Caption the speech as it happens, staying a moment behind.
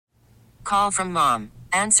Call from mom.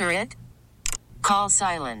 Answer it. Call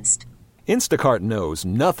silenced. Instacart knows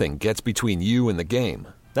nothing gets between you and the game.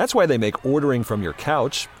 That's why they make ordering from your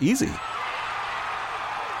couch easy.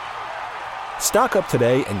 Stock up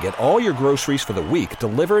today and get all your groceries for the week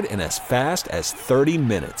delivered in as fast as 30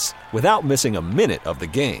 minutes without missing a minute of the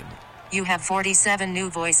game. You have 47 new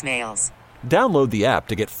voicemails. Download the app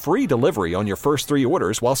to get free delivery on your first 3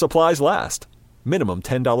 orders while supplies last. Minimum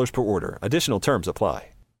 $10 per order. Additional terms apply.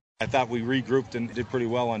 I thought we regrouped and did pretty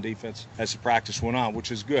well on defense as the practice went on,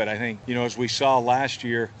 which is good. I think, as we saw last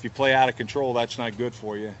year, if you play out of control, that's not good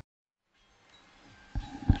for you.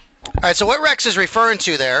 All right, so what Rex is referring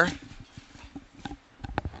to there,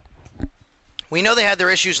 we know they had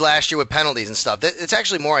their issues last year with penalties and stuff. It's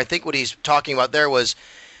actually more, I think what he's talking about there was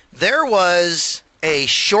a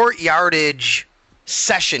short yardage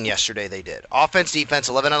session yesterday they did. Offense, defense,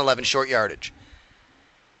 11 on 11, short yardage.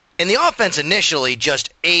 And the offense initially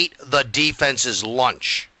just ate the defense's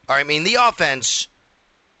lunch. All right, I mean, the offense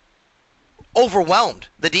overwhelmed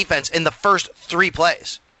the defense in the first 3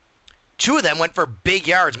 plays. 2 of them went for big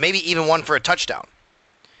yards, maybe even one for a touchdown.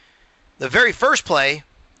 The very first play,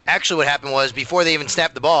 actually what happened was before they even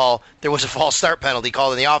snapped the ball, there was a false start penalty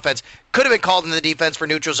called in the offense. Could have been called in the defense for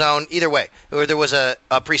neutral zone, either way, or there was a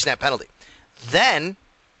pre-snap penalty. Then,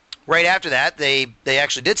 right after that, they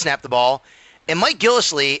actually did snap the ball. And Mike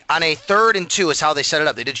Gillislee, on a 3rd and 2 is how they set it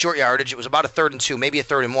up. They did short yardage. It was about a 3rd and 2, maybe a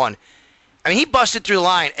 3rd and 1. I mean, he busted through the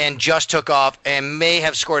line and just took off and may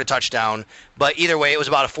have scored a touchdown. But either way, it was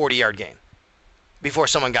about a 40-yard gain before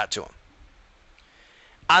someone got to him.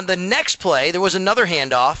 On the next play, there was another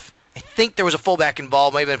handoff. I think there was a fullback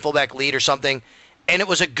involved, maybe a fullback lead or something. And it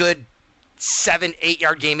was a good 7,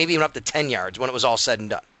 8-yard gain, maybe even up to 10 yards when it was all said and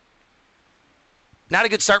done. Not a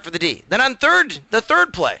good start for the D. Then on the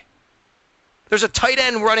third play, there's a tight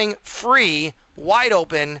end running free, wide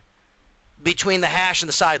open, between the hash and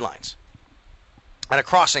the sidelines on a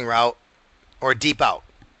crossing route or a deep out.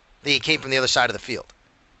 He came from the other side of the field.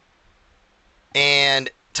 And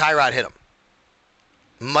Tyrod hit him.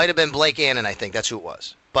 Might have been Blake Annan, I think. That's who it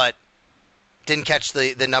was. But didn't catch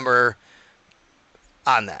the number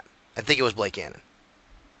on that. I think it was Blake Annan.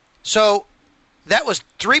 So that was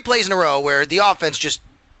 3 plays in a row where the offense just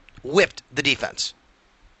whipped the defense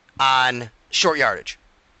on short yardage.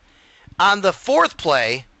 On the 4th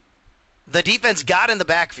play, the defense got in the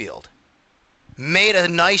backfield, made a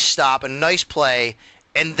nice stop, a nice play,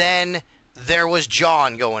 and then there was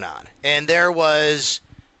jawing going on. And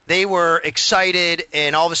they were excited,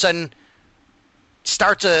 and all of a sudden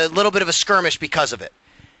starts a little bit of a skirmish because of it.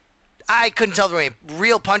 I couldn't tell the way.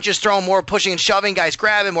 Real punches thrown, more pushing and shoving, guys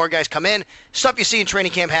grabbing, more guys come in. Stuff you see in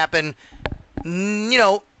training camp happen,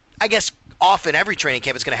 I guess often every training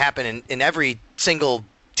camp is going to happen in every single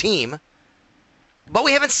team. But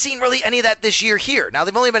we haven't seen really any of that this year here. Now,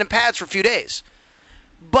 they've only been in pads for a few days.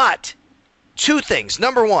 But 2 things.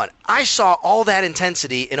 Number 1, I saw all that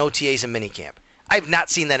intensity in OTAs and minicamp. I've not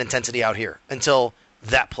seen that intensity out here until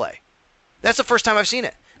that play. That's the first time I've seen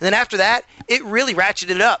it. And then after that, it really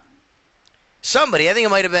ratcheted it up. Somebody, I think it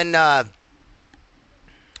might have been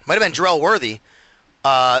Jarrell Worthy,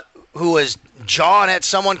 who was jawing at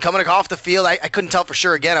someone coming off the field. I couldn't tell for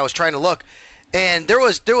sure. Again, I was trying to look. And there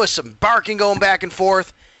was some barking going back and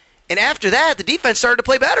forth. And after that, the defense started to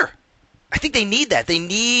play better. I think they need that. They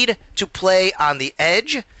need to play on the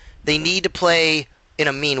edge. They need to play in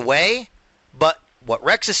a mean way. But what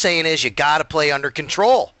Rex is saying is you got to play under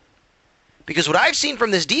control. Because what I've seen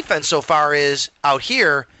from this defense so far is out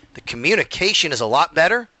here, the communication is a lot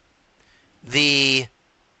better. The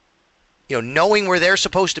knowing where they're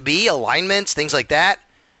supposed to be, alignments, things like that,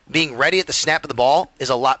 being ready at the snap of the ball is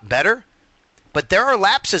a lot better. But there are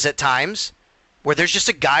lapses at times where there's just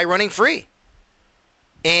a guy running free.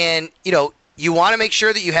 And, you want to make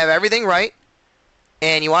sure that you have everything right,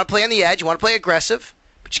 and you want to play on the edge, you want to play aggressive,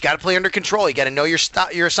 but you got to play under control. You got to know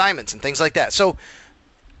your assignments and things like that. So,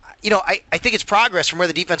 I think it's progress from where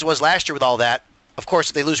the defense was last year with all that. Of course,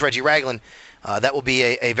 if they lose Reggie Ragland, that will be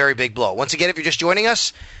a very big blow. Once again, if you're just joining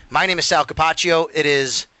us, my name is Sal Capaccio. It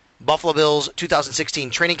is Buffalo Bills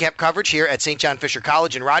 2016 training camp coverage here at St. John Fisher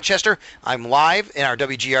College in Rochester. I'm live in our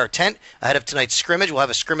WGR tent ahead of tonight's scrimmage. We'll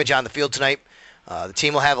have a scrimmage on the field tonight. The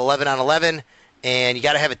team will have 11 on 11, and you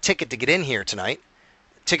got to have a ticket to get in here tonight.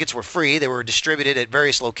 Tickets were free. They were distributed at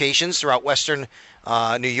various locations throughout Western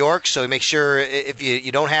New York. So make sure if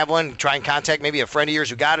you don't have one, try and contact maybe a friend of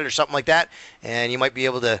yours who got it or something like that, and you might be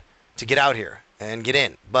able to get out here and get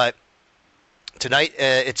in. But tonight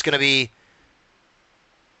it's going to be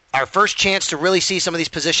our first chance to really see some of these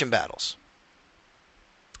position battles.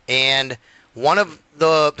 And one of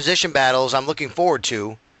the position battles I'm looking forward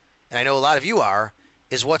to and I know a lot of you are,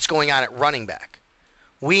 is what's going on at running back.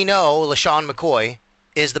 We know LaShawn McCoy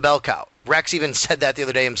is the bell cow. Rex even said that the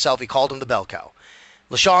other day himself. He called him the bell cow.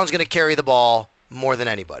 LaShawn's going to carry the ball more than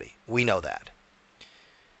anybody. We know that.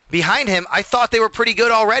 Behind him, I thought they were pretty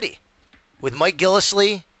good already. With Mike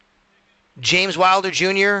Gillislee, James Wilder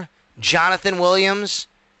Jr., Jonathan Williams,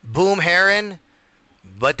 Boom Herron.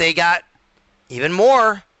 But they got even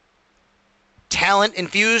more talent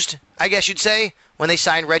infused, I guess you'd say, when they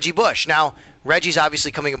signed Reggie Bush. Now, Reggie's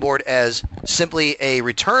obviously coming aboard as simply a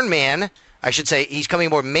return man. I should say he's coming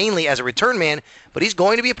aboard mainly as a return man, but he's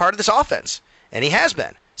going to be a part of this offense. And he has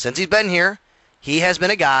been. Since he's been here, he has been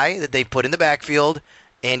a guy that they've put in the backfield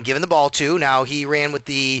and given the ball to. Now, he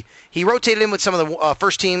rotated in with some of the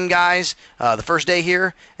first-team guys the first day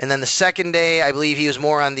here, and then the second day, I believe he was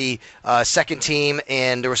more on the second team,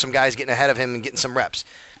 and there were some guys getting ahead of him and getting some reps.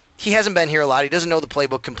 He hasn't been here a lot. He doesn't know the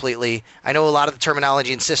playbook completely. I know a lot of the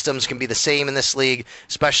terminology and systems can be the same in this league,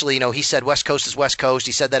 especially, he said West Coast is West Coast.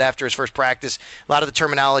 He said that after his first practice. A lot of the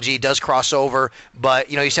terminology does cross over,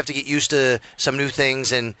 but, you just have to get used to some new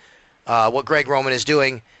things and what Greg Roman is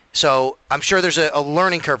doing. So I'm sure there's a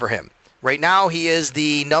learning curve for him. Right now, he is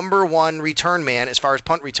the number one return man as far as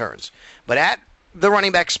punt returns. But at the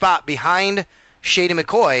running back spot behind Shady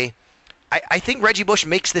McCoy, I think Reggie Bush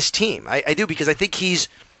makes this team. I do, because I think he's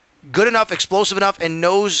good enough, explosive enough, and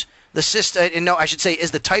knows the system. And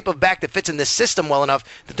is the type of back that fits in this system well enough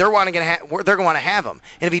that they're going to want to have him.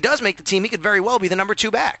 And if he does make the team, he could very well be the number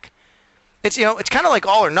 2 back. It's it's kind of like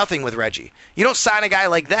all or nothing with Reggie. You don't sign a guy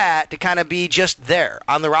like that to kind of be just there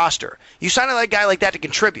on the roster. You sign a guy like that to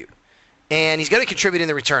contribute. And he's going to contribute in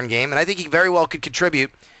the return game, and I think he very well could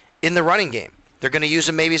contribute in the running game. They're going to use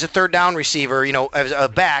him maybe as a third down receiver, as a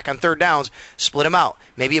back on third downs, split him out.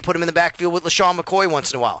 Maybe you put him in the backfield with LaShawn McCoy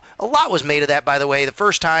once in a while. A lot was made of that, by the way, the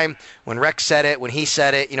first time when Rex said it, when he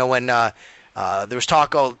said it, when there was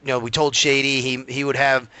talk, we told Shady he would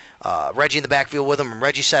have Reggie in the backfield with him, and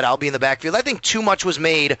Reggie said, I'll be in the backfield. I think too much was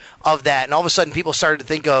made of that, and all of a sudden people started to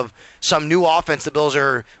think of some new offense the Bills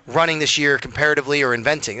are running this year comparatively or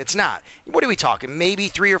inventing. It's not. What are we talking? Maybe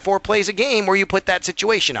 3 or 4 plays a game where you put that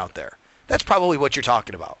situation out there. That's probably what you're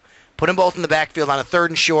talking about. Put them both in the backfield on a 3rd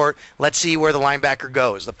and short. Let's see where the linebacker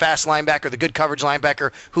goes. The fast linebacker, the good coverage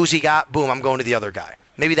linebacker, who's he got? Boom, I'm going to the other guy.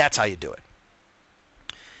 Maybe that's how you do it.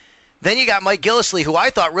 Then you got Mike Gillislee, who I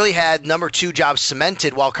thought really had number 2 job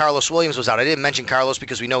cemented while Carlos Williams was out. I didn't mention Carlos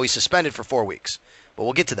because we know he's suspended for 4 weeks, but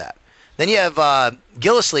we'll get to that. Then you have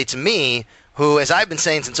Gillislee, to me, who, as I've been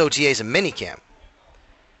saying since OTAs and minicamp,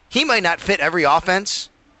 he might not fit every offense,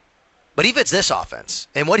 but he fits this offense.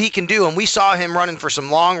 And what he can do, and we saw him running for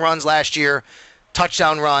some long runs last year,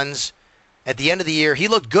 touchdown runs. At the end of the year, he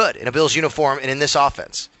looked good in a Bills uniform and in this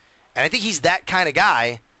offense. And I think he's that kind of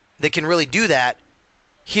guy that can really do that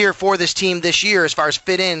here for this team this year as far as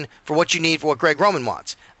fit in for what you need for what Greg Roman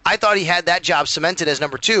wants. I thought he had that job cemented as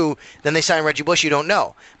number 2. Then they signed Reggie Bush. You don't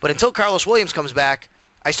know. But until Carlos Williams comes back,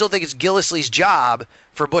 I still think it's Gillislee's job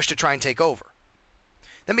for Bush to try and take over.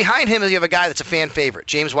 Then behind him, you have a guy that's a fan favorite,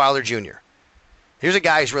 James Wilder Jr. Here's a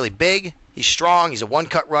guy who's really big. He's strong. He's a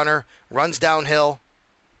one-cut runner, runs downhill.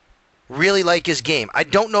 Really like his game. I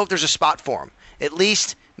don't know if there's a spot for him. At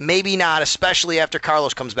least maybe not, especially after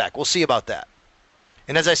Carlos comes back. We'll see about that.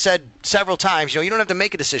 And as I said several times, you don't have to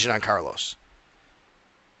make a decision on Carlos.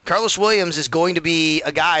 Carlos Williams is going to be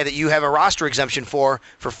a guy that you have a roster exemption for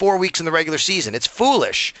 4 weeks in the regular season. It's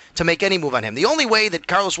foolish to make any move on him. The only way that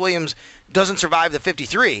Carlos Williams doesn't survive the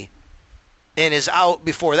 53 and is out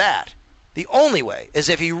before that, the only way is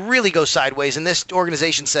if he really goes sideways and this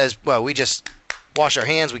organization says, well, we just wash our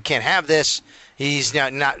hands. We can't have this. He's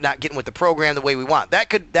not getting with the program the way we want. That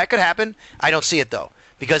could happen. I don't see it, though,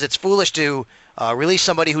 because it's foolish to release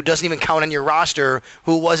somebody who doesn't even count on your roster,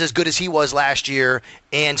 who was as good as he was last year,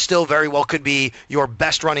 and still very well could be your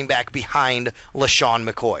best running back behind LaShawn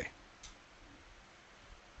McCoy.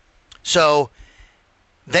 So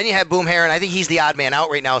then you have Boom Herron. I think he's the odd man out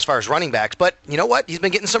right now as far as running backs. But you know what? He's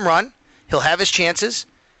been getting some run. He'll have his chances.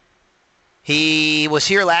 He was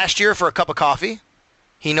here last year for a cup of coffee.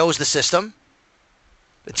 He knows the system.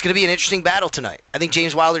 It's going to be an interesting battle tonight. I think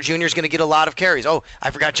James Wilder Jr. is going to get a lot of carries. Oh,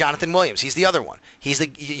 I forgot Jonathan Williams. He's the other one. He's the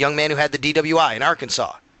young man who had the DWI in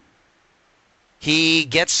Arkansas. He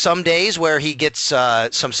gets some days where he gets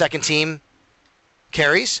some second-team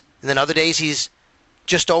carries, and then other days he's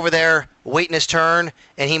just over there waiting his turn,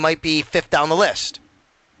 and he might be 5th down the list.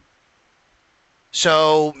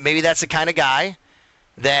 So maybe that's the kind of guy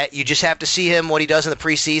that you just have to see him, what he does in the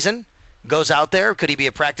preseason, goes out there. Could he be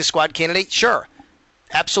a practice squad candidate? Sure.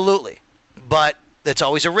 Absolutely. But it's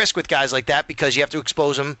always a risk with guys like that because you have to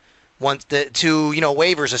expose them to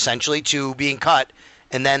waivers essentially to being cut,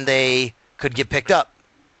 and then they could get picked up.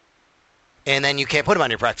 And then you can't put him on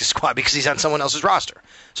your practice squad because he's on someone else's roster.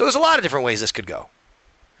 So there's a lot of different ways this could go.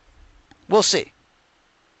 We'll see.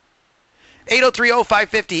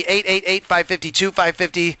 803-0550,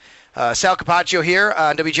 888-552-550. Sal Capaccio here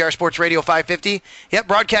on WGR Sports Radio 550. Yep,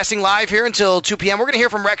 broadcasting live here until 2 p.m. We're going to hear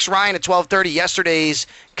from Rex Ryan at 12:30, yesterday's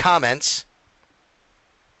comments,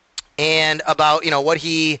 and about what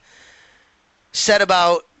he said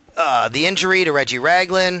about the injury to Reggie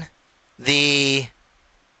Ragland, the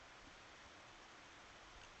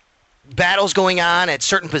battles going on at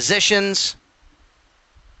certain positions.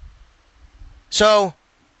 So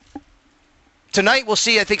tonight we'll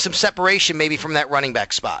see, I think, some separation maybe from that running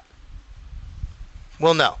back spot.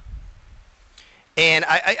 We'll know. And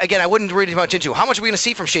I wouldn't read too much into how much are we going to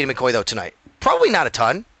see from Shady McCoy, though, tonight? Probably not a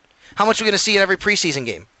ton. How much are we going to see in every preseason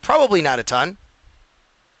game? Probably not a ton.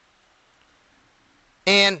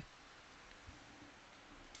 And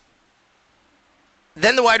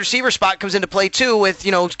then the wide receiver spot comes into play, too, with,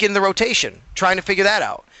 getting the rotation, trying to figure that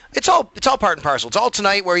out. It's all part and parcel. It's all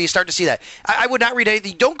tonight where you start to see that. I would not read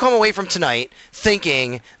anything. Don't come away from tonight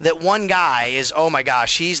thinking that one guy is, oh, my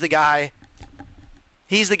gosh, he's the guy.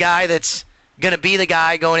 He's the guy that's going to be the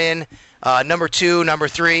guy going in, number 2, number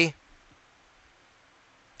 3.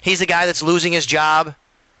 He's the guy that's losing his job.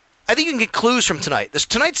 I think you can get clues from tonight.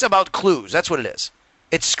 Tonight's about clues. That's what it is.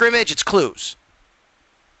 It's scrimmage. It's clues.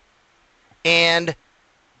 And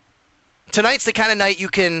tonight's the kind of night you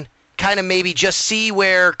can kind of maybe just see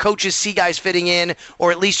where coaches see guys fitting in,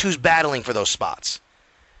 or at least who's battling for those spots.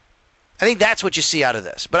 I think that's what you see out of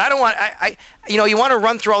this. But I don't want you want to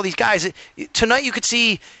run through all these guys. Tonight you could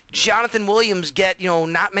see Jonathan Williams get,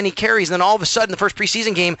 not many carries, and then all of a sudden the first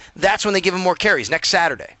preseason game, that's when they give him more carries, next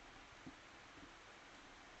Saturday.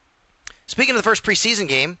 Speaking of the first preseason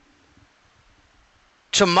game,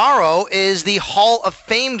 tomorrow is the Hall of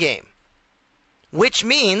Fame game, which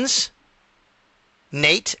means,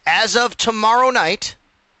 Nate, as of tomorrow night,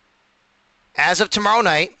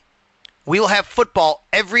 we will have football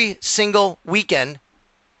every single weekend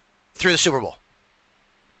through the Super Bowl.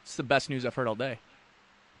 It's the best news I've heard all day.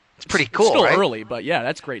 It's pretty cool, It's still right? early, but yeah,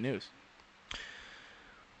 that's great news.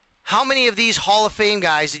 How many of these Hall of Fame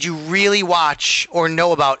guys did you really watch or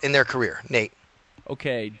know about in their career, Nate?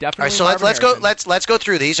 Okay, definitely. All right, so let's go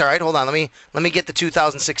through these. All right, hold on. Let me get the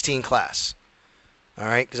 2016 class. All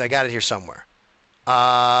right, because I got it here somewhere.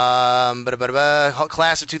 Class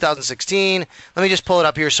of 2016. Let me just pull it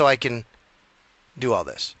up here so I can do all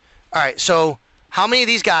this. All right, so how many of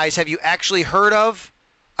these guys have you actually heard of?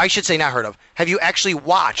 I should say not heard of. Have you actually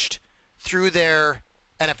watched through their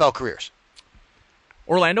NFL careers?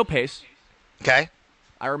 Orlando Pace. Okay.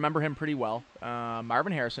 I remember him pretty well.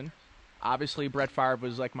 Marvin Harrison. Obviously, Brett Favre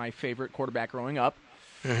was like my favorite quarterback growing up.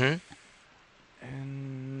 Mm-hmm.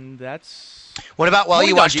 And that's... What about,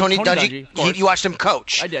 you watched Tony Dungy? You watched him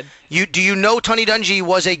coach. I did. Do you know Tony Dungy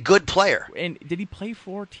was a good player? And did he play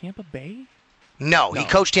for Tampa Bay? No, he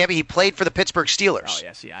coached Tampa. He played for the Pittsburgh Steelers. Oh,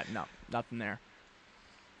 yes, yeah. No, nothing there.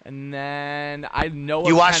 And then I know...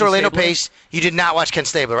 You watched Ken Orlando Stabler. Pace. You did not watch Ken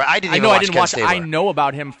Stabler, right? I didn't watch Ken Stabler. I know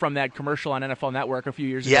about him from that commercial on NFL Network a few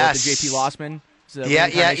years ago with the JP Lossman.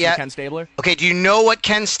 Yeah. Ken Stabler. Okay, do you know what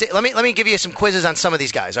Let me give you some quizzes on some of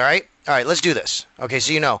these guys, all right? All right, let's do this. Okay,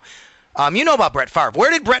 so you know about Brett Favre. Where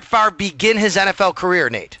did Brett Favre begin his NFL career,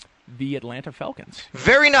 Nate? The Atlanta Falcons.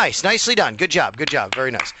 Very nice. Nicely done. Good job. Very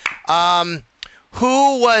nice.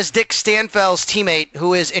 Who was Dick Stanfell's teammate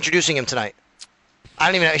who is introducing him tonight? I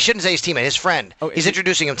don't even know. I shouldn't say his teammate, his friend. He's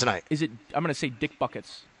introducing him tonight. Is it? I'm going to say Dick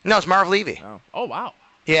Buckets. No, it's Marv Levy. Oh, wow.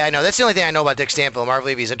 Yeah, I know. That's the only thing I know about Dick Stanfield. Marv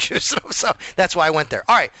Levy's introduced him, so that's why I went there.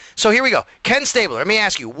 All right, so here we go. Ken Stabler. Let me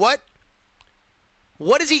ask you, what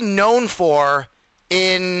is he known for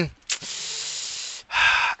in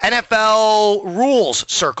NFL rules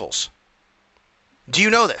circles? Do you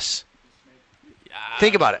know this?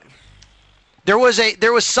 Think about it. There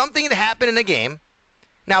was something that happened in a game.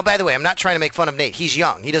 Now, by the way, I'm not trying to make fun of Nate. He's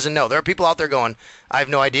young. He doesn't know. There are people out there going, I have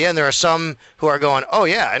no idea. And there are some who are going, oh,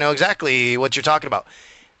 yeah, I know exactly what you're talking about.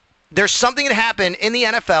 There's something that happened in the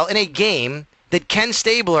NFL in a game that Ken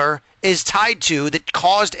Stabler is tied to that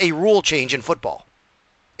caused a rule change in football.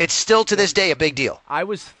 It's still to this day a big deal. I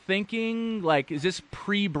was thinking, is this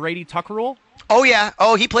pre-Brady Tucker rule? Oh, yeah.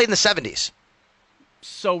 Oh, he played in the 70s.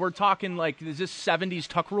 So we're talking, is this 70s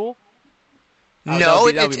Tucker rule? No,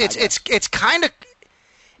 it's kind of...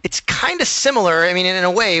 It's kind of similar, I mean, in a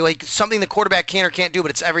way, like something the quarterback can or can't do, but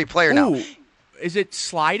it's every player now. Is it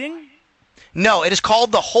sliding? No, it is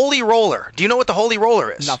called the Holy Roller. Do you know what the Holy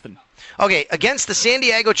Roller is? Nothing. Okay, against the San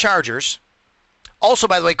Diego Chargers, also,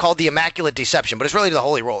 by the way, called the Immaculate Deception, but it's really the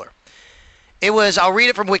Holy Roller. It was, I'll read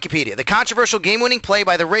it from Wikipedia. The controversial game-winning play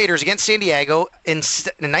by the Raiders against San Diego in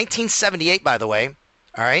 1978, by the way.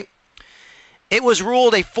 All right. It was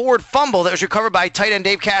ruled a forward fumble that was recovered by tight end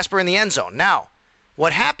Dave Casper in the end zone. Now,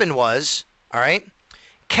 what happened was, all right,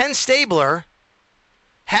 Ken Stabler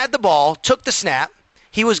had the ball, took the snap.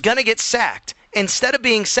 He was going to get sacked. Instead of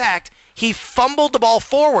being sacked, he fumbled the ball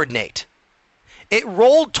forward, Nate. It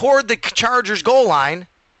rolled toward the Chargers' goal line,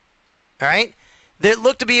 all right? It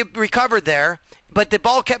looked to be recovered there, but the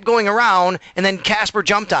ball kept going around, and then Casper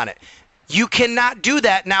jumped on it. You cannot do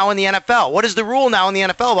that now in the NFL. What is the rule now in the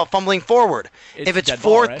NFL about fumbling forward? If it's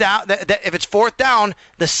fourth down, if it's fourth down,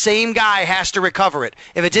 the same guy has to recover it.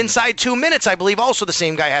 If it's inside 2 minutes, I believe also the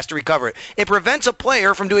same guy has to recover it. It prevents a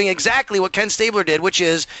player from doing exactly what Ken Stabler did, which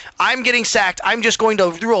is, I'm getting sacked. I'm just going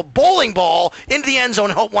to throw a bowling ball into the end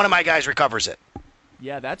zone and hope one of my guys recovers it.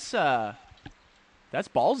 Yeah, that's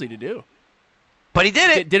ballsy to do. But he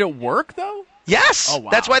did it. Did it work though? Yes. Oh,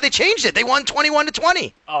 wow. That's why they changed it. They won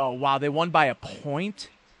 21-20. Oh, wow. They won by a point?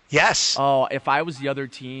 Yes. Oh, if I was the other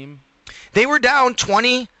team. They were down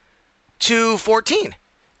 20-14.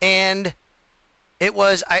 And it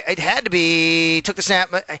was, it had to be, took the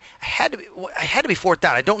snap. I had to be fourth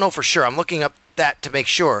down. I don't know for sure. I'm looking up that to make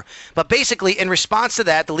sure. But basically, in response to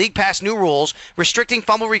that, the league passed new rules restricting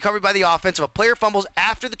fumble recovery by the offense. If a player fumbles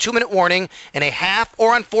after the 2-minute warning in a half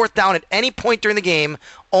or on fourth down at any point during the game,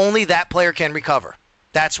 only that player can recover.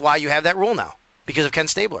 That's why you have that rule now, because of Ken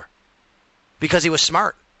Stabler. Because he was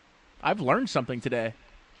smart. I've learned something today.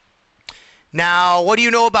 Now, what do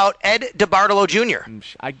you know about Ed DeBartolo Jr.?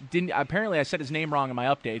 I didn't. Apparently, I said his name wrong in my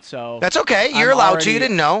update, so that's okay. You're allowed to. You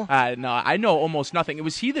didn't know. No, I know almost nothing.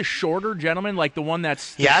 Was he the shorter gentleman, like the one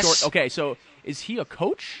that's yes? Short? Okay, so is he a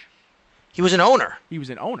coach? He was an owner. He was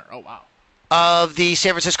an owner. Oh wow. Of the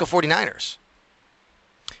San Francisco 49ers,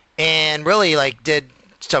 and really did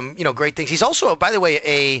some great things. He's also, by the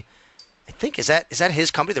way, I think is that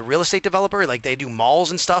his company, the real estate developer? Like they do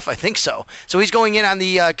malls and stuff. I think so. So he's going in on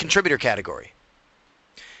the contributor category.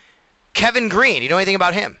 Kevin Green, you know anything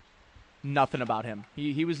about him? Nothing about him.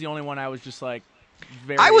 He was the only one I was just like.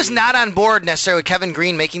 I was not on board necessarily with Kevin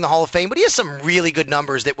Green making the Hall of Fame, but he has some really good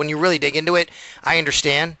numbers that when you really dig into it, I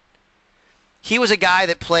understand. He was a guy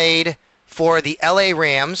that played for the LA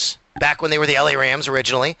Rams back when they were the LA Rams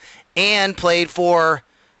originally, and played for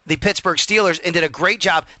the Pittsburgh Steelers and did a great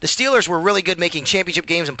job. The Steelers were really good making championship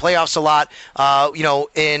games and playoffs a lot.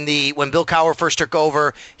 When Bill Cowher first took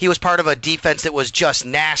over, he was part of a defense that was just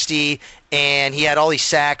nasty, and he had all these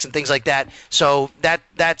sacks and things like that. So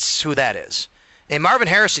that's who that is. And Marvin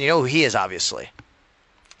Harrison, you know who he is, obviously.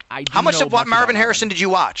 How much of what Marvin Harrison did you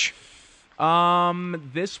watch?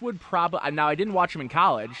 This would probably. Now I didn't watch him in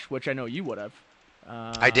college, which I know you would have.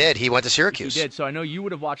 I did. He went to Syracuse. He did, so I know you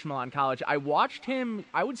would have watched him a lot in college. I watched him,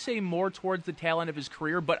 I would say, more towards the tail end of his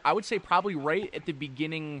career, but I would say probably right at the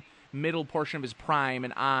beginning, middle portion of his prime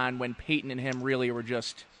and on when Peyton and him really were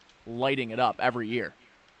just lighting it up every year.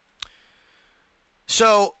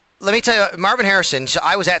 So let me tell you, Marvin Harrison, so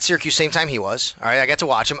I was at Syracuse same time he was. All right, I got to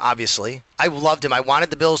watch him, obviously. I loved him. I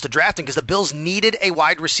wanted the Bills to draft him because the Bills needed a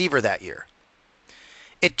wide receiver that year.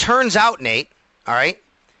 It turns out, Nate, all right,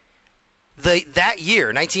 that year,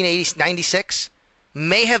 1996,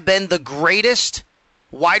 may have been the greatest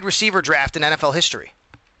wide receiver draft in NFL history.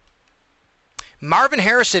 Marvin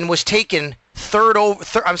Harrison was taken Marvin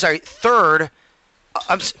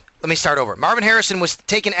Harrison was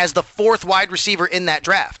taken as the fourth wide receiver in that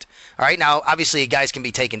draft. All right, now, obviously, guys can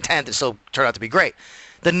be taken 10th and still turn out to be great.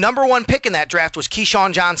 The number one pick in that draft was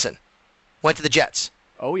Keyshawn Johnson. Went to the Jets.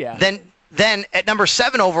 Oh, yeah. Then at number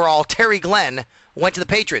 7 overall, Terry Glenn went to the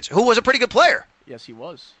Patriots, who was a pretty good player. Yes, he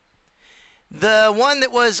was. The one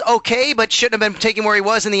that was okay but shouldn't have been taken where he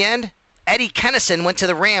was in the end, Eddie Kennison went to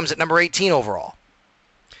the Rams at number 18 overall.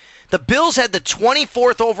 The Bills had the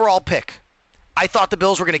 24th overall pick. I thought the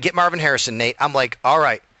Bills were going to get Marvin Harrison, Nate. I'm like, all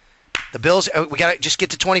right. The Bills, we got to just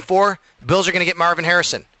get to 24. The Bills are going to get Marvin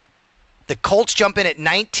Harrison. The Colts jump in at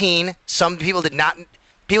 19. Some people didn't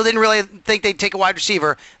really think they'd take a wide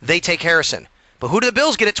receiver. They take Harrison. But who do the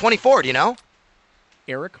Bills get at 24, do you know?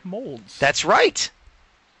 Eric Moulds. That's right.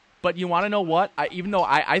 But you want to know what? Even though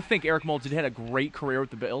I think Eric Moulds had a great career with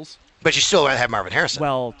the Bills. But you still have Marvin Harrison.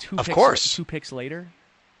 Well, two picks later,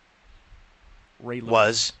 Ray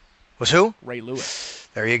Lewis. Was who? Ray Lewis.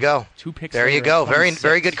 There you go. 2 picks there later. You go.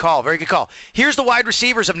 Very good call. Very good call. Here's the wide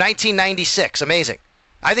receivers of 1996. Amazing.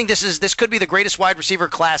 I think this could be the greatest wide receiver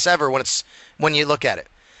class ever when you look at it.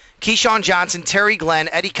 Keyshawn Johnson, Terry Glenn,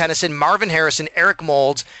 Eddie Kennison, Marvin Harrison, Eric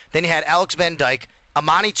Moulds. Then you had Alex Van Dyke,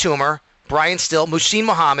 Amani Toomer, Brian Still, Muhsin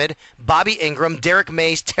Muhammad, Bobby Ingram, Derek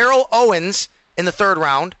Mays, Terrell Owens in the 3rd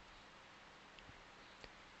round,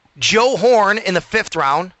 Joe Horn in the 5th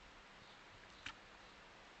round.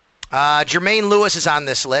 Jermaine Lewis is on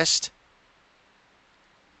this list.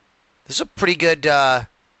 This is a pretty good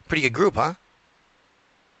group, huh?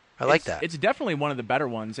 I like that. It's definitely one of the better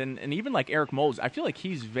ones, and even like Eric Moles, I feel like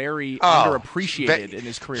he's very underappreciated in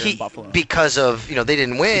his career in Buffalo because of they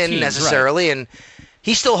didn't win necessarily, right. And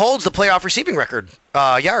he still holds the playoff receiving record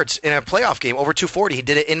yards in a playoff game over 240. He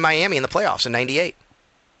did it in Miami in the playoffs in '98.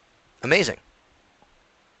 Amazing.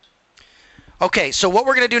 Okay, so what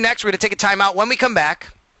we're going to do next, we're going to take a timeout. When we come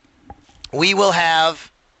back, we will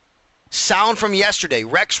have sound from yesterday,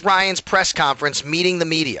 Rex Ryan's press conference meeting the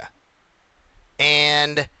media.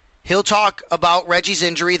 And he'll talk about Reggie's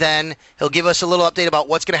injury then. He'll give us a little update about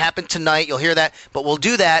what's going to happen tonight. You'll hear that. But we'll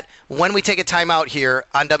do that when we take a timeout here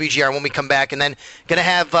on WGR when we come back. And then going to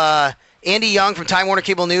have Andy Young from Time Warner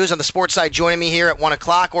Cable News on the sports side joining me here at 1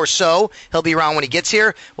 o'clock or so. He'll be around when he gets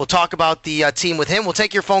here. We'll talk about the team with him. We'll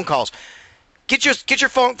take your phone calls. Get your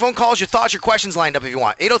phone calls, your thoughts, your questions lined up if you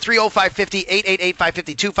want. 803-0550,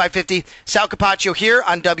 888-550-2550. Sal Capaccio here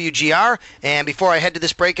on WGR. And before I head to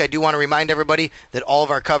this break, I do want to remind everybody that all of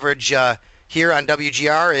our coverage here on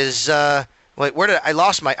WGR is I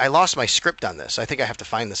lost my script on this. I think I have to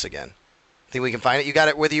find this again. Think we can find it? You got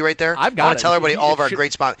it with you right there? I've got it. I want to tell everybody all of our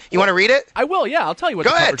great sponsors. You want to read it? I will, yeah. I'll tell you what.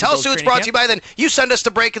 Go ahead. Tell us who it's brought to you by. Then you send us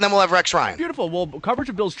the break, and then we'll have Rex Ryan. Beautiful. Well, coverage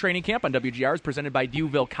of Bill's training camp on WGR is presented by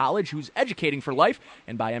Dewville College, who's educating for life,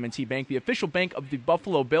 and by M&T Bank, the official bank of the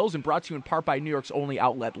Buffalo Bills, and brought to you in part by New York's only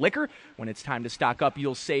outlet liquor. When it's time to stock up,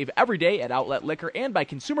 you'll save every day at Outlet Liquor, and by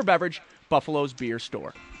Consumer Beverage, Buffalo's beer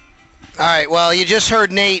store. All right, well, you just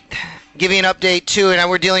heard Nate give you an update, too, and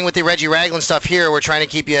we're dealing with the Reggie Ragland stuff here. We're trying to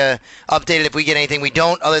keep you updated if we get anything. We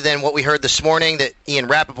don't, other than what we heard this morning that Ian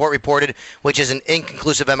Rappaport reported, which is an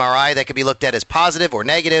inconclusive MRI that could be looked at as positive or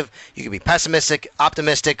negative. You could be pessimistic,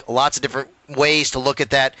 optimistic, lots of different ways to look at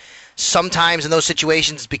that. Sometimes in those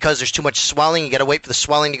situations, because there's too much swelling, you got to wait for the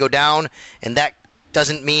swelling to go down, and that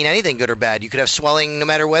doesn't mean anything good or bad. You could have swelling no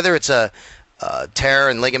matter whether it's a tear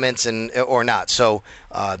and ligaments or not. So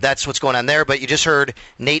that's what's going on there. But you just heard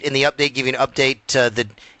Nate in the update give you an update. The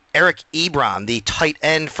Eric Ebron, the tight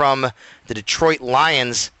end from the Detroit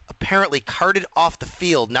Lions, apparently carted off the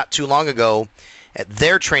field not too long ago at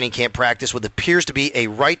their training camp practice with appears to be a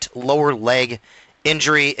right lower leg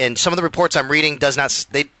injury. And some of the reports I'm reading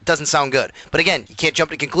doesn't sound good. But again, you can't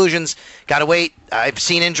jump to conclusions. Got to wait. I've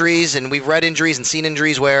seen injuries, and we've read injuries and seen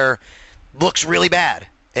injuries where looks really bad,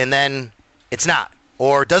 and then it's not,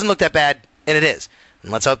 or it doesn't look that bad, and it is.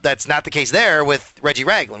 And let's hope that's not the case there with Reggie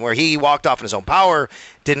Ragland, where he walked off in his own power,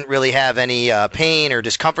 didn't really have any pain or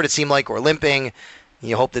discomfort, it seemed like, or limping.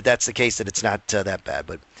 You hope that that's the case, that it's not that bad.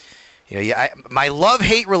 But my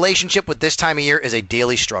love-hate relationship with this time of year is a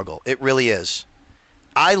daily struggle. It really is.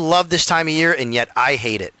 I love this time of year, and yet I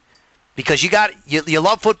hate it. Because you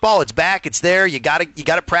love football, it's back, it's there, you got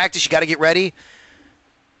to practice, you got to get ready.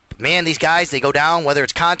 Man, these guys, they go down, whether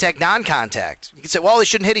it's contact, non-contact. You can say, well, they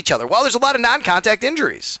shouldn't hit each other. Well, there's a lot of non-contact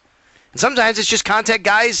injuries. And sometimes it's just contact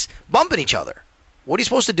guys bumping each other. What are you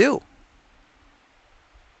supposed to do?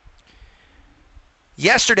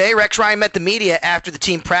 Yesterday, Rex Ryan met the media after the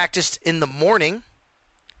team practiced in the morning.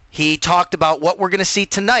 He talked about what we're going to see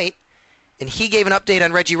tonight, and he gave an update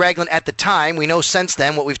on Reggie Ragland at the time. We know since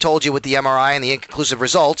then what we've told you with the MRI and the inconclusive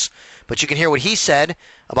results, but you can hear what he said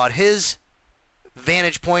about his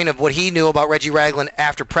vantage point of what he knew about Reggie Ragland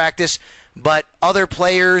after practice, but other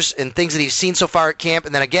players and things that he's seen so far at camp,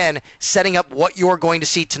 and then again, setting up what you're going to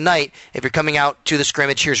see tonight if you're coming out to the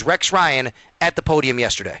scrimmage. Here's Rex Ryan at the podium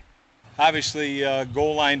yesterday. Obviously,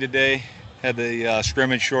 goal line today, had the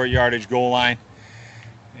scrimmage short yardage goal line,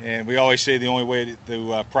 and we always say the only way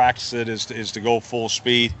to practice it is to go full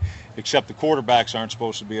speed, except the quarterbacks aren't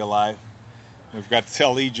supposed to be alive. We've got to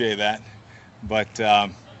tell EJ that,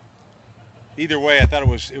 but either way, I thought it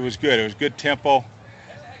was good. It was good tempo.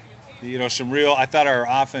 I thought our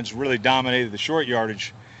offense really dominated the short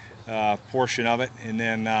yardage portion of it, and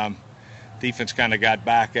then defense kind of got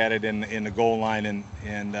back at it in the goal line and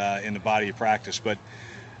in the body of practice. But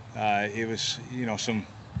it was some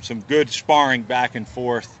good sparring back and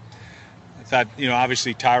forth. I thought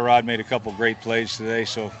obviously Tyrod made a couple great plays today,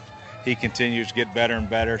 so he continues to get better and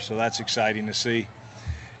better. So that's exciting to see.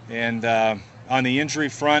 And on the injury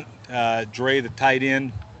front, Dre, the tight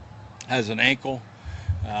end, has an ankle.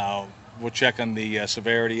 We'll check on the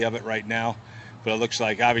severity of it right now. But it looks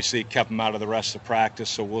like, obviously, it kept him out of the rest of the practice,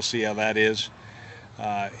 so we'll see how that is.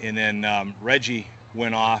 And then Reggie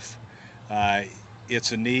went off.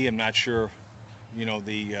 It's a knee. I'm not sure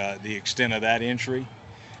the extent of that injury,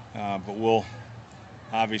 but we'll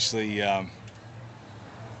obviously,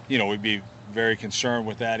 we'd be very concerned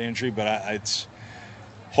with that injury. But it's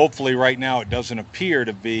hopefully right now it doesn't appear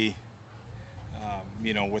to be,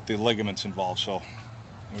 with the ligaments involved. So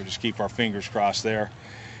we'll just keep our fingers crossed there.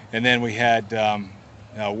 And then we had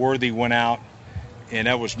Worthy went out, and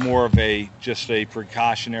that was more of just a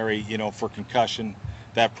precautionary, for concussion,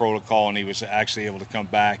 that protocol, and he was actually able to come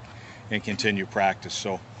back and continue practice.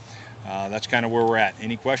 So that's kind of where we're at.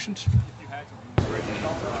 Any questions?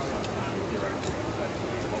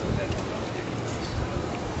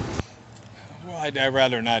 Well, I'd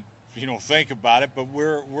rather not, think about it, but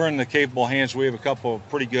we're in the capable hands. We have a couple of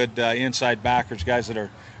pretty good inside backers, guys that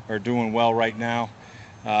are doing well right now.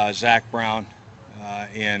 Zach Brown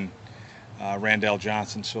and Randall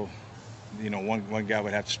Johnson. So, one guy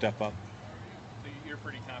would have to step up. So you're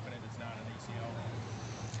pretty confident it's not an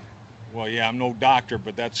ACL? Well, yeah, I'm no doctor,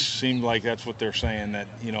 but that seemed like that's what they're saying, that,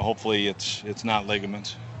 hopefully it's not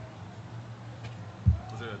ligaments.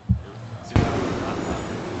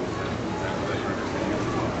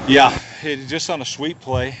 Yeah, just on a sweep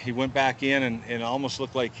play, he went back in and it almost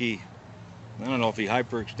looked like I don't know if he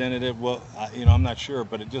hyperextended it. Well, I'm not sure,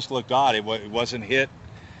 but it just looked odd. It wasn't hit,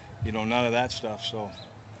 none of that stuff. So,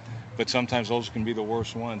 but sometimes those can be the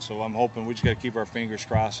worst ones. So I'm hoping we just got to keep our fingers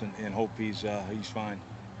crossed and hope he's fine.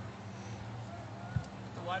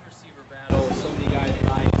 The wide receiver battle, so many guys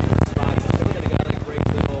vying for spots. Look at a guy like Greg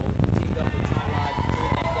Little, teamed up with Ty Lodge,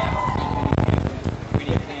 doing that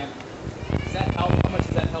media camp. Does that help? How much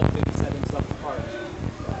does that help him set himself apart?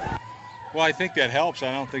 Well, I think that helps.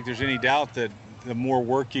 I don't think there's any doubt that the more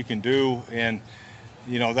work you can do, and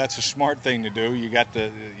that's a smart thing to do. You got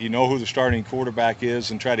who the starting quarterback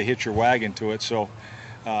is, and try to hitch your wagon to it. So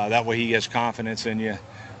that way he has confidence in you.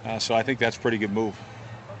 So I think that's a pretty good move.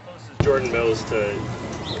 How close is Jordan Mills to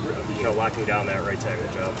locking down that right tackle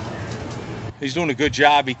job? He's doing a good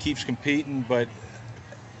job. He keeps competing, but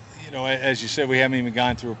as you said, we haven't even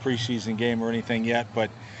gone through a preseason game or anything yet. But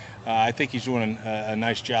I think he's doing a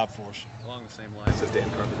nice job for us. Along the same lines, as Dan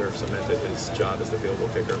Carpenter cemented his job as the field goal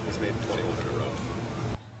kicker, he's made 21 in a row.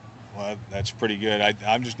 Well, that's pretty good.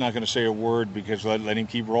 I'm just not going to say a word because let him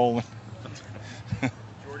keep rolling.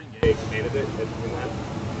 Jordan Gay made it in that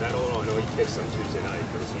battle. I know he kicks on Tuesday night,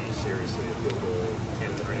 but is he seriously a field goal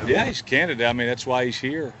candidate right now? Yeah, he's candidate. I mean, that's why he's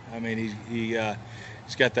here. I mean,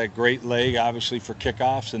 he's got that great leg, obviously, for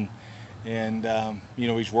kickoffs, and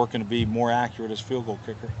he's working to be more accurate as field goal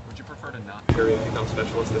kicker. Would you prefer to not carry a kickoff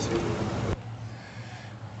specialist this year?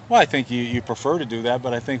 Well, I think you prefer to do that,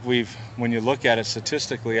 but I think when you look at it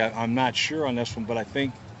statistically, I'm not sure on this one, but I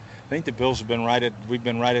think the Bills have been we've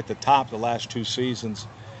been right at the top the last two seasons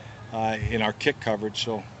in our kick coverage.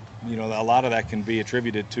 So, a lot of that can be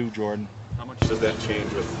attributed to Jordan. How much does that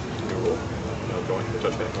change with the new rule, going to the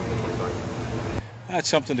touchback on the 25? That's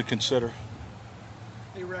something to consider.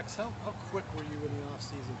 Hey Rex, how quick were you in the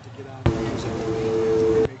offseason to get out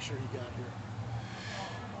and make sure he got here?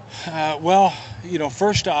 Well,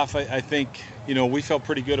 first off, I think, we felt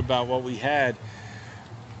pretty good about what we had,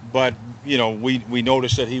 but, we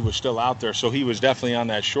noticed that he was still out there, so he was definitely on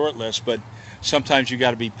that short list, but sometimes you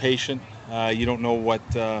got to be patient. You don't know what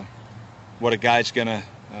a guy's gonna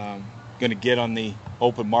get on the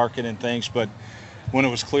open market and things, but when it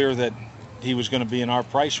was clear that he was going to be in our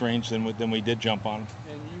price range, then we did jump on him.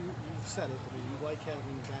 And you said it. I mean, you like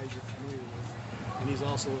having guys you're familiar with, and he's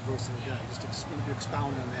also a versatile guy. Just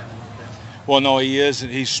expound on that a little bit. Well, no, he is.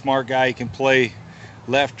 He's a smart guy. He can play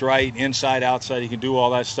left, right, inside, outside. He can do all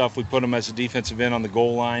that stuff. We put him as a defensive end on the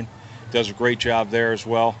goal line. Does a great job there as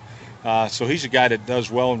well. So he's a guy that does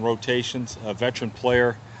well in rotations. A veteran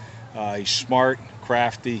player. He's smart,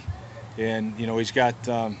 crafty, and he's got.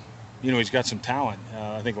 He's got some talent.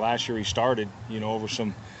 I think last year he started, over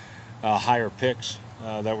some higher picks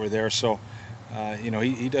that were there. So,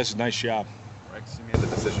 he does a nice job. Rex, you made the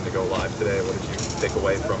decision to go live today. What did you take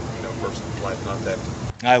away from, first live contact?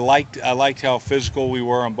 I liked how physical we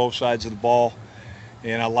were on both sides of the ball,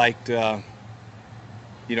 and I liked, I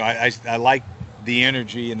liked the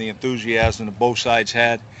energy and the enthusiasm that both sides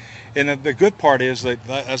had. And the good part is that,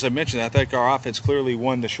 as I mentioned, I think our offense clearly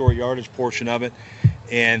won the short yardage portion of it.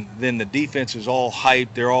 And then the defense is all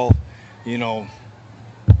hyped. They're all,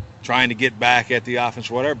 trying to get back at the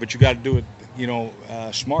offense, whatever. But you got to do it,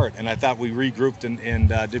 smart. And I thought we regrouped and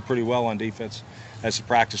did pretty well on defense as the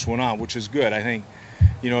practice went on, which is good. I think,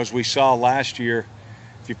 as we saw last year,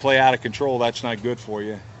 if you play out of control, that's not good for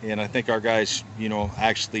you. And I think our guys,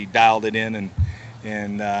 actually dialed it in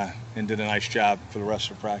and did a nice job for the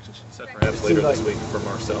rest of the practice. Set perhaps later this week for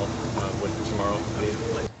Marcel with tomorrow.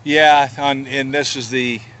 Yeah, and this is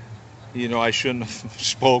the, I shouldn't have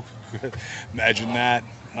spoke. Imagine that.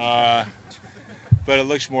 But it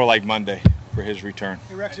looks more like Monday for his return.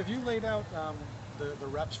 Hey Rex, have you laid out the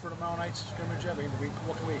reps for tomorrow night's scrimmage yet? I mean,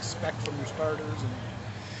 what can we expect from your starters and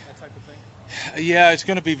that type of thing? Yeah, it's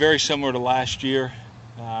going to be very similar to last year.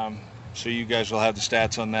 So you guys will have the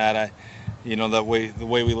stats on that. The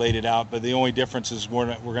way we laid it out. But the only difference is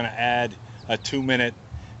we're going to add a 2-minute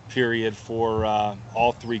period for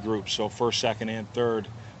all three groups. So first, second, and third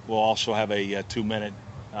will also have a 2-minute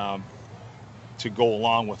to go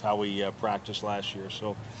along with how we practiced last year.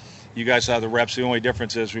 So you guys have the reps. The only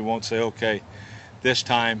difference is we won't say, okay, this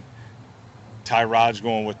time Tyrod's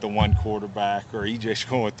going with the one quarterback or EJ's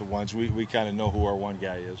going with the ones. We kind of know who our one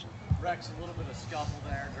guy is. Rex, a little bit of scuffle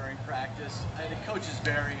there during practice. The coaches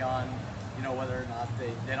vary on, whether or not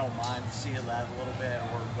they don't mind seeing that a little bit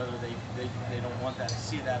or whether they don't want to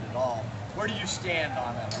see that at all. Where do you stand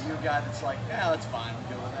on that? Are you a guy that's like, yeah, that's fine, I'm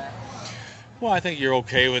good with that? Well, I think you're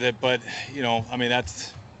okay with it, but,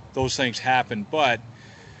 those things happen. But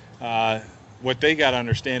what they got to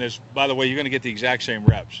understand is, by the way, you're going to get the exact same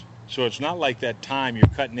reps. So it's not like that time you're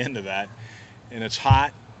cutting into that and it's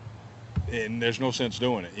hot and there's no sense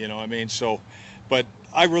doing it, So, but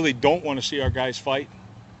I really don't want to see our guys fight.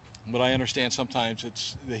 But I understand sometimes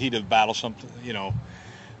it's the heat of the battle.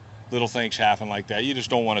 Little things happen like that. You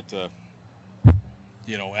just don't want it to,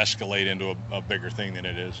 escalate into a bigger thing than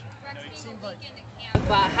it is. It seemed like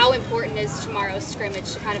how important is tomorrow's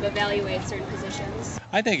scrimmage to kind of evaluate certain positions?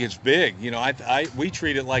 I think it's big. We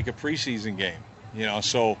treat it like a preseason game.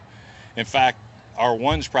 So, in fact, our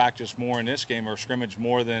ones practice more in this game or scrimmage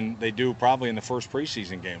more than they do probably in the first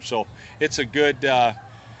preseason game. So it's a good.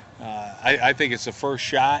 I think it's the first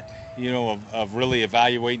shot, of really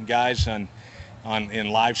evaluating guys in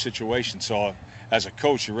live situations. So as a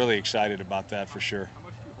coach, you're really excited about that for sure. How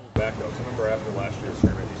much do you hold back, though? 'Cause I remember after last year's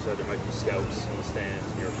scrimmage, you said there might be scouts in the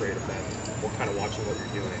stands, and you're afraid of them. What kind of watching what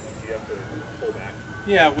you're doing? Do you have to pull back?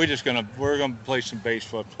 Yeah, we're gonna play some base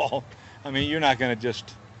football. You're not gonna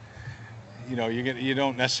just, you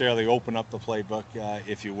don't necessarily open up the playbook,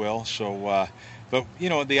 if you will. So, but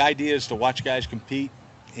the idea is to watch guys compete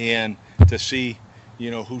and to see,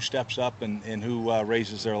 who steps up and who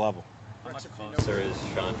raises their level. How much closer is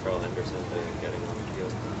Seantrell Henderson to getting on the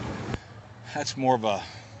field? That's more of a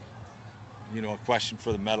question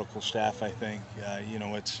for the medical staff, I think.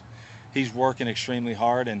 He's working extremely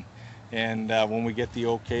hard, and when we get the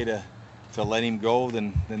okay to let him go,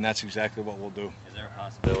 then that's exactly what we'll do. Is there a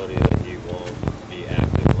possibility that he won't be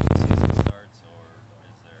active when the season starts, or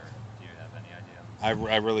do you have any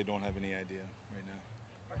idea? I really don't have any idea right now.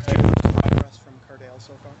 Progress from Cardale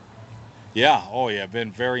so far? Yeah,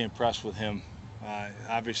 been very impressed with him.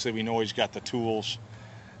 Obviously, we know he's got the tools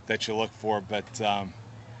that you look for, but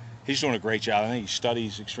he's doing a great job. I think he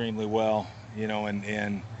studies extremely well,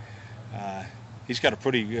 and he's got a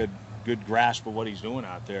pretty good grasp of what he's doing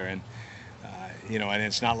out there, and and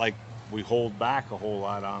it's not like we hold back a whole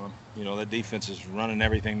lot on him. The defense is running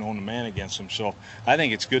everything known to man against him, so I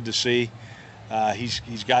think it's good to see.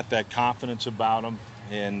 He's got that confidence about him,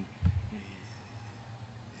 and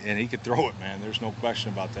he could throw it, man. There's no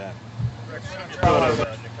question about that.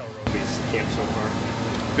 Camp so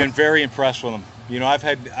far? Been very impressed with him. I've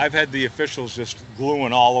had the officials just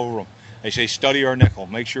gluing all over him. They say study our nickel,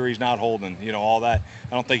 make sure he's not holding, all that. I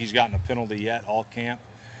don't think he's gotten a penalty yet all camp.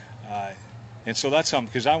 And so that's something,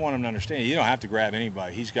 because I want him to understand, you don't have to grab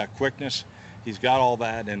anybody. He's got quickness, he's got all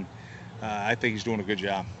that, and I think he's doing a good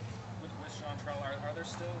job. With Seantrell, are there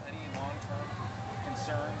still any long-term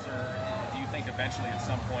concerns, or do you think eventually at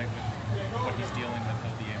some point with what he's dealing with,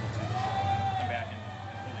 he'll be able to come back and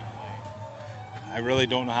fully play? I really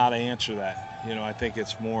don't know how to answer that. I think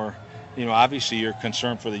it's more, obviously you're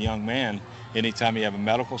concerned for the young man anytime you have a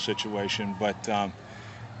medical situation, but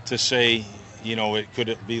to say, could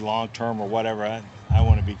it be long-term or whatever, I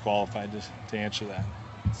want to be qualified to answer that.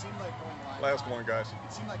 It seemed like going live. Last one, guys.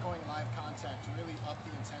 It seemed like going live contact really upped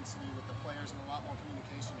the intensity with the players and a lot more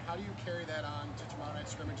communication. How do you carry that on to tomorrow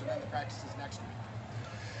night's scrimmage and then the practices next week?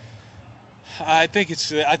 I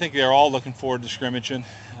think they're all looking forward to scrimmaging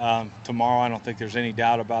tomorrow. I don't think there's any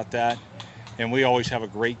doubt about that. And we always have a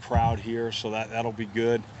great crowd here, so that'll be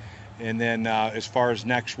good. And then as far as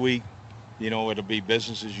next week, it'll be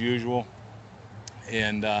business as usual.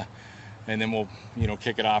 And then we'll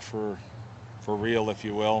kick it off for real, if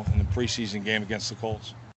you will, in the preseason game against the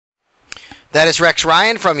Colts. That is Rex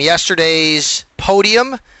Ryan from yesterday's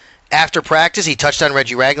podium After practice, he touched on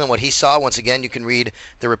Reggie Ragland, what he saw. Once again, you can read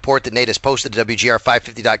the report that Nate has posted to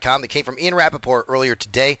WGR550.com that came from Ian Rappaport earlier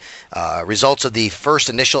today. Results of the first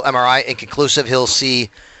initial MRI inconclusive. He'll see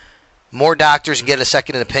more doctors and get a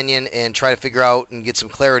second opinion and try to figure out and get some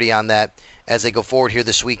clarity on that as they go forward here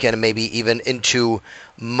this weekend and maybe even into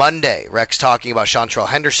Monday. Rex talking about Chantrell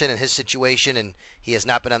Henderson and his situation, and he has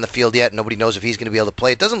not been on the field yet. Nobody knows if he's going to be able to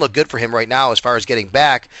play. It doesn't look good for him right now as far as getting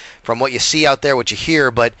back from what you see out there, what you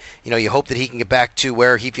hear, but you hope that he can get back to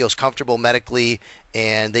where he feels comfortable medically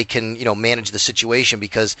and they can manage the situation,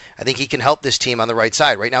 because I think he can help this team on the right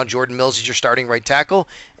side. Right now, Jordan Mills is your starting right tackle,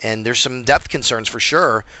 and there's some depth concerns for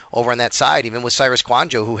sure over on that side, even with Cyrus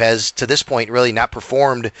Kouandjio, who has to this point really not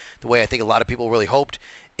performed the way I think a lot of people really hoped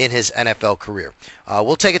in his NFL career.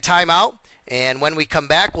 We'll take a timeout, and when we come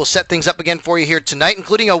back, we'll set things up again for you here tonight,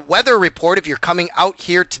 including a weather report if you're coming out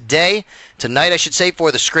here tonight, I should say,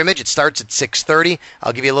 for the scrimmage. It starts at 6:30.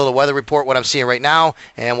 I'll give you a little weather report, what I'm seeing right now,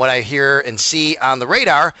 and what I hear and see on the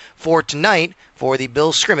radar for tonight for the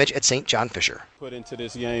Bills scrimmage at St. John Fisher. Put into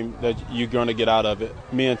this game that you're going to get out of it.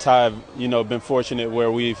 Me and Ty have, been fortunate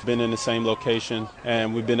where we've been in the same location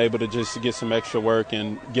and we've been able to just get some extra work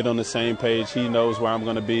and get on the same page. He knows where I'm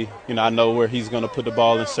going to be. I know where he's going to put the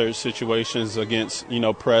ball in certain situations against,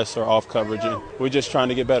 press or off coverage. And we're just trying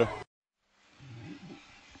to get better.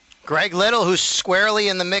 Greg Little, who's squarely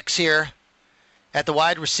in the mix here at the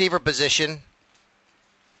wide receiver position.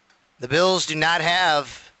 The Bills do not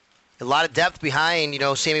have a lot of depth behind,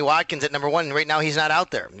 Sammy Watkins at number 1, and right now he's not out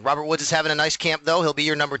there. Robert Woods is having a nice camp, though. He'll be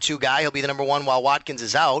your number 2 guy. He'll be the number 1 while Watkins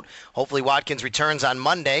is out. Hopefully Watkins returns on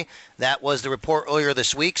Monday. That was the report earlier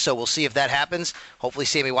this week, so we'll see if that happens. Hopefully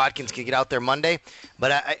Sammy Watkins can get out there Monday.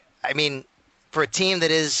 But, I mean, for a team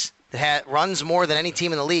that runs more than any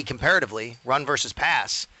team in the league comparatively, run versus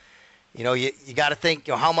pass, you got to think,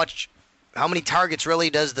 how many targets really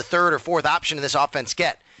does the third or fourth option in this offense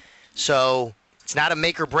get? So it's not a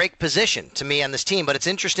make or break position to me on this team, but it's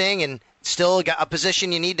interesting and still a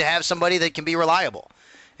position you need to have somebody that can be reliable.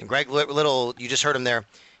 And Greg Little, you just heard him there.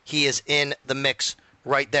 He is in the mix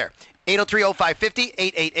right there.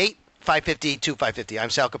 803-0550, 888-550-2550. I'm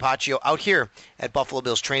Sal Capaccio out here at Buffalo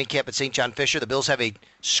Bills training camp at St. John Fisher. The Bills have a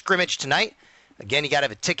scrimmage tonight. Again, you got to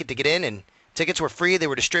have a ticket to get in, and tickets were free. They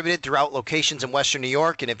were distributed throughout locations in Western New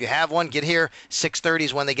York. And if you have one, get here. 6:30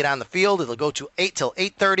 is when they get on the field. It'll go to 8 till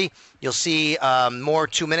 8:30. You'll see more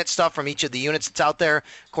 2-minute stuff from each of the units that's out there,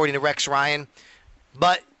 according to Rex Ryan.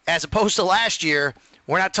 But as opposed to last year,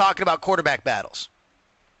 we're not talking about quarterback battles.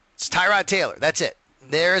 It's Tyrod Taylor. That's it.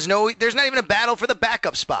 There's not even a battle for the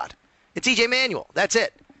backup spot. It's E.J. Manuel. That's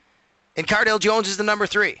it. And Cardale Jones is the number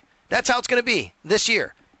 3. That's how it's going to be this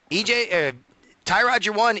year. Tyrod's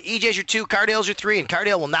your 1, EJ's your 2, Cardale's your 3, and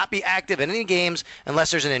Cardale will not be active in any games unless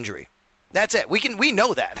there's an injury. That's it. We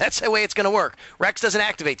know that. That's the way it's going to work. Rex doesn't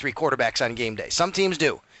activate 3 quarterbacks on game day. Some teams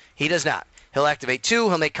do. He does not. He'll activate 2.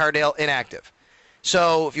 He'll make Cardale inactive.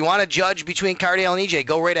 So if you want to judge between Cardale and EJ,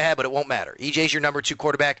 go right ahead, but it won't matter. EJ's your number 2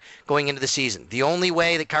 quarterback going into the season. The only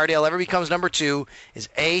way that Cardale ever becomes number 2 is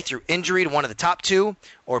A, through injury to one of the top 2,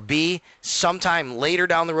 or B, sometime later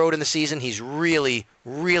down the road in the season, he's really,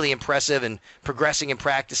 really impressive and progressing in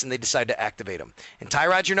practice, and they decide to activate him. And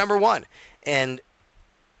Tyrod's your number 1. And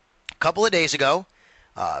a couple of days ago,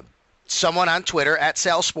 someone on Twitter, at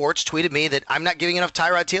Sal Sports, tweeted me that I'm not giving enough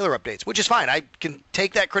Tyrod Taylor updates, which is fine. I can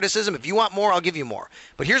take that criticism. If you want more, I'll give you more.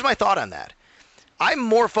 But here's my thought on that. I'm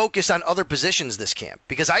more focused on other positions this camp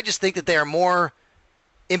because I just think that they are more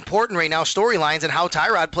important right now, storylines, and how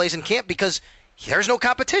Tyrod plays in camp, because there's no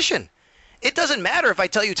competition. It doesn't matter if I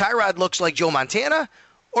tell you Tyrod looks like Joe Montana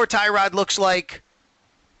or Tyrod looks like,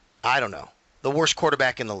 I don't know, the worst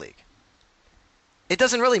quarterback in the league. It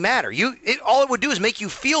doesn't really matter. All it would do is make you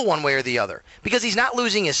feel one way or the other, because he's not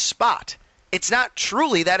losing his spot. It's not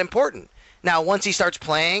truly that important. Now, once he starts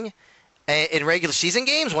playing in regular season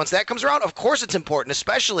games, once that comes around, of course it's important,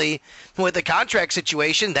 especially with the contract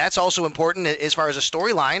situation. That's also important as far as a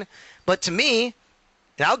storyline. But to me,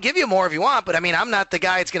 and I'll give you more if you want, but I mean, I'm not the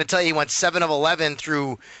guy that's going to tell you he went 7 of 11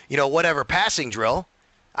 through, whatever passing drill.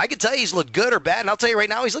 I can tell you he's looked good or bad, and I'll tell you right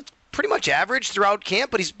now he's looked pretty much average throughout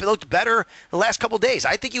camp, but he's looked better the last couple of days.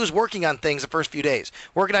 I think he was working on things the first few days,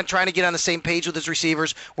 working on trying to get on the same page with his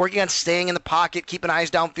receivers, working on staying in the pocket, keeping eyes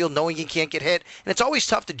downfield, knowing he can't get hit. And it's always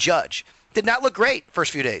tough to judge. Did not look great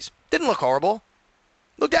first few days. Didn't look horrible.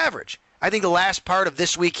 Looked average. I think the last part of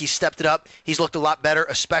this week he stepped it up. He's looked a lot better,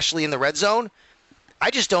 especially in the red zone.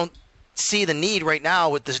 I just don't see the need right now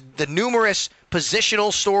with the numerous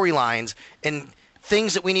positional storylines and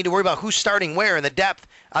things that we need to worry about, who's starting where, and the depth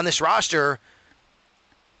on this roster.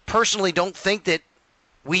 Personally don't think that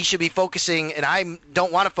we should be focusing, and I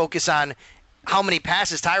don't want to focus on how many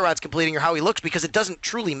passes Tyrod's completing or how he looks, because it doesn't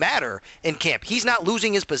truly matter in camp. He's not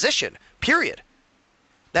losing his position, period.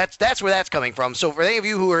 That's where that's coming from. So for any of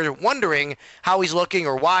you who are wondering how he's looking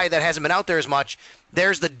or why that hasn't been out there as much,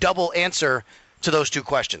 there's the double answer to those two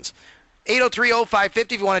questions. 803-0550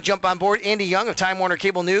 if you want to jump on board. Andy Young of Time Warner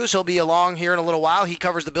Cable News. He'll be along here in a little while. He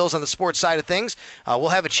covers the Bills on the sports side of things. We'll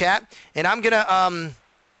have a chat. And I'm going to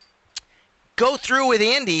go through with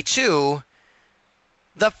Andy, too,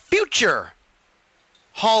 the future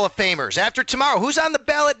Hall of Famers after tomorrow. Who's on the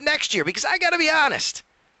ballot next year? Because I got to be honest.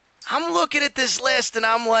 I'm looking at this list, and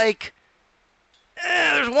I'm like,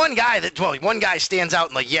 there's one guy stands out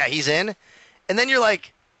and like, yeah, he's in. And then you're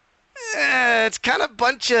like, it's kind of a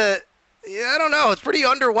bunch of, I don't know. It's pretty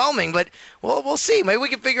underwhelming, but we'll see. Maybe we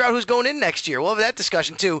can figure out who's going in next year. We'll have that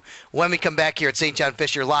discussion, too, when we come back here at St. John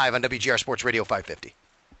Fisher Live on WGR Sports Radio 550.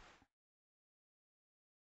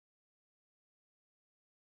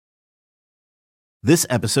 This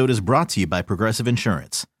episode is brought to you by Progressive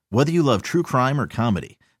Insurance. Whether you love true crime or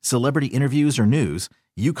comedy, celebrity interviews or news,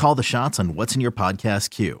 you call the shots on what's in your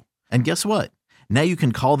podcast queue. And guess what? Now you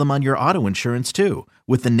can call them on your auto insurance, too,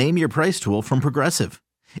 with the Name Your Price tool from Progressive.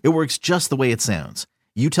 It works just the way it sounds.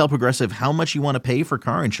 You tell Progressive how much you want to pay for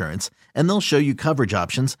car insurance, and they'll show you coverage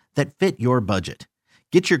options that fit your budget.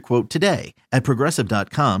 Get your quote today at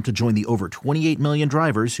Progressive.com to join the over 28 million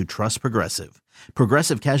drivers who trust Progressive.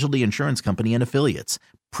 Progressive Casualty Insurance Company and Affiliates.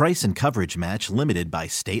 Price and coverage match limited by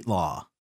state law.